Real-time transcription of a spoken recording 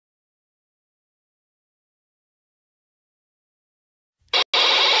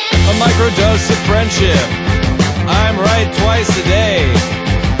microdose of friendship. I'm right twice a day.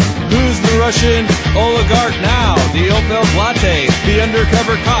 Who's the Russian oligarch now? The oat-milk latte, the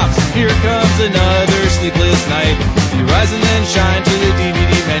undercover cops. Here comes another sleepless night. You rise and then shine to the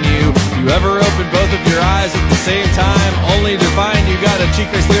DVD menu. You ever open both of your eyes at the same time, only to find you got a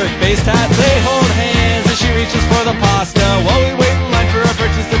Cheekface lyric face tat? They hold hands as she reaches for the pasta, while we wait in line for our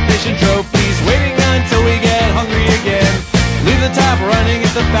participation trophies, waiting until we get hungry again. Leave the tap running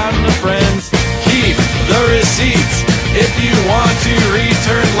at the fountain of friends. Keep the receipts if you want to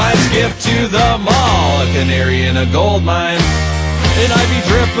return life's gift to the mall. A canary in a gold mine, an ivy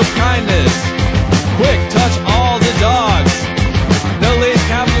drip of kindness. Quick, touch all the dogs. No late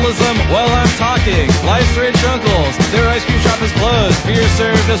capitalism while I'm talking. Life's rich uncles, their ice cream shop is closed. Beer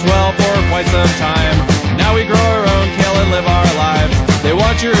served as well for quite some time. Now we grow our own kale and live our lives. They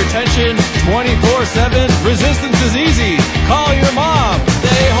want your attention 24/7. Resistance is easy. Call your mom.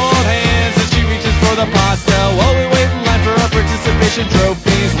 They hold hands as she reaches for the pasta, while we wait in line for our participation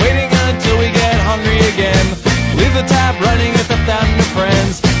trophies, waiting until we get hungry again. Leave the tap running at the fountain of